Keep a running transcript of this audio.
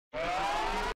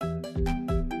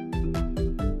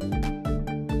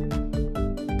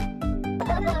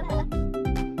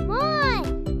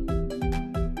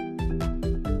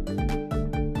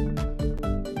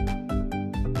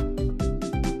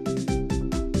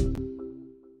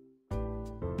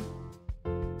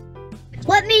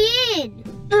Let me in!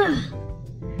 Ugh.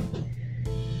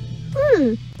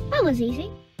 That was easy.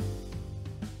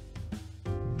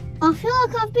 I feel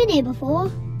like I've been here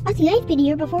before. I think I've been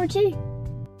here before too.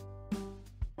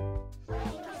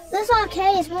 This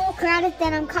arcade is more crowded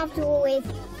than I'm comfortable with.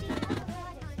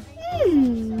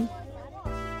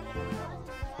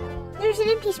 There's an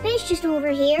empty space just over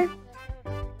here.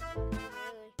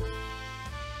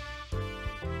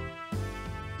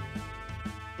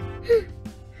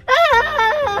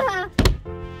 Ah!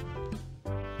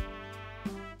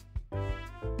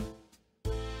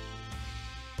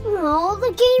 Oh,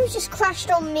 the game's just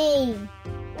crashed on me.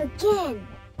 Again.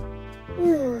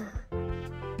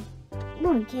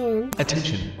 Not again.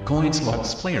 Attention, coin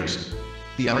slots players.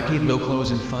 The arcade will close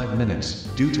in 5 minutes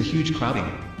due to huge crowding.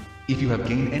 If you have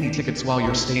gained any tickets while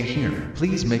you're staying here,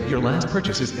 please make your last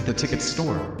purchases at the ticket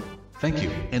store. Thank you,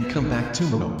 and come back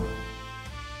tomorrow.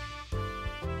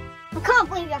 I can't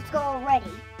believe you have to go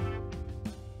already.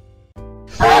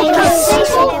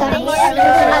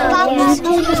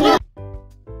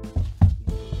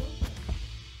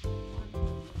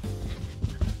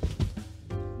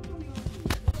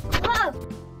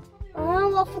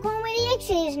 I've forgotten where the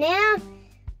exit is now.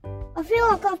 I feel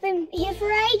like I've been here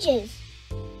for ages.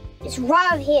 It's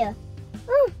right over here.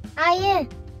 Yeah.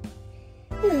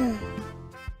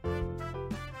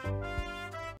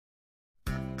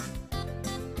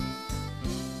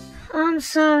 I'm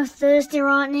so thirsty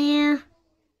right now.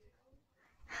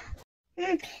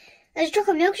 There's a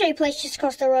chocolate milkshake place just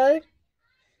across the road.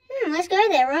 Let's go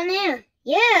there right now.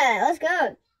 Yeah, let's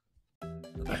go.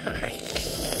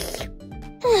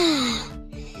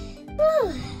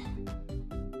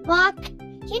 Mark,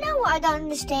 do you know what I don't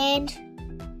understand?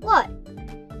 What?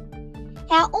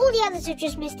 How all the others have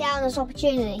just missed out on this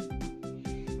opportunity.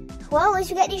 Well, at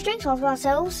least we get these drinks off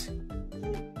ourselves.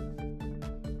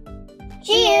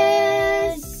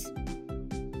 Cheers!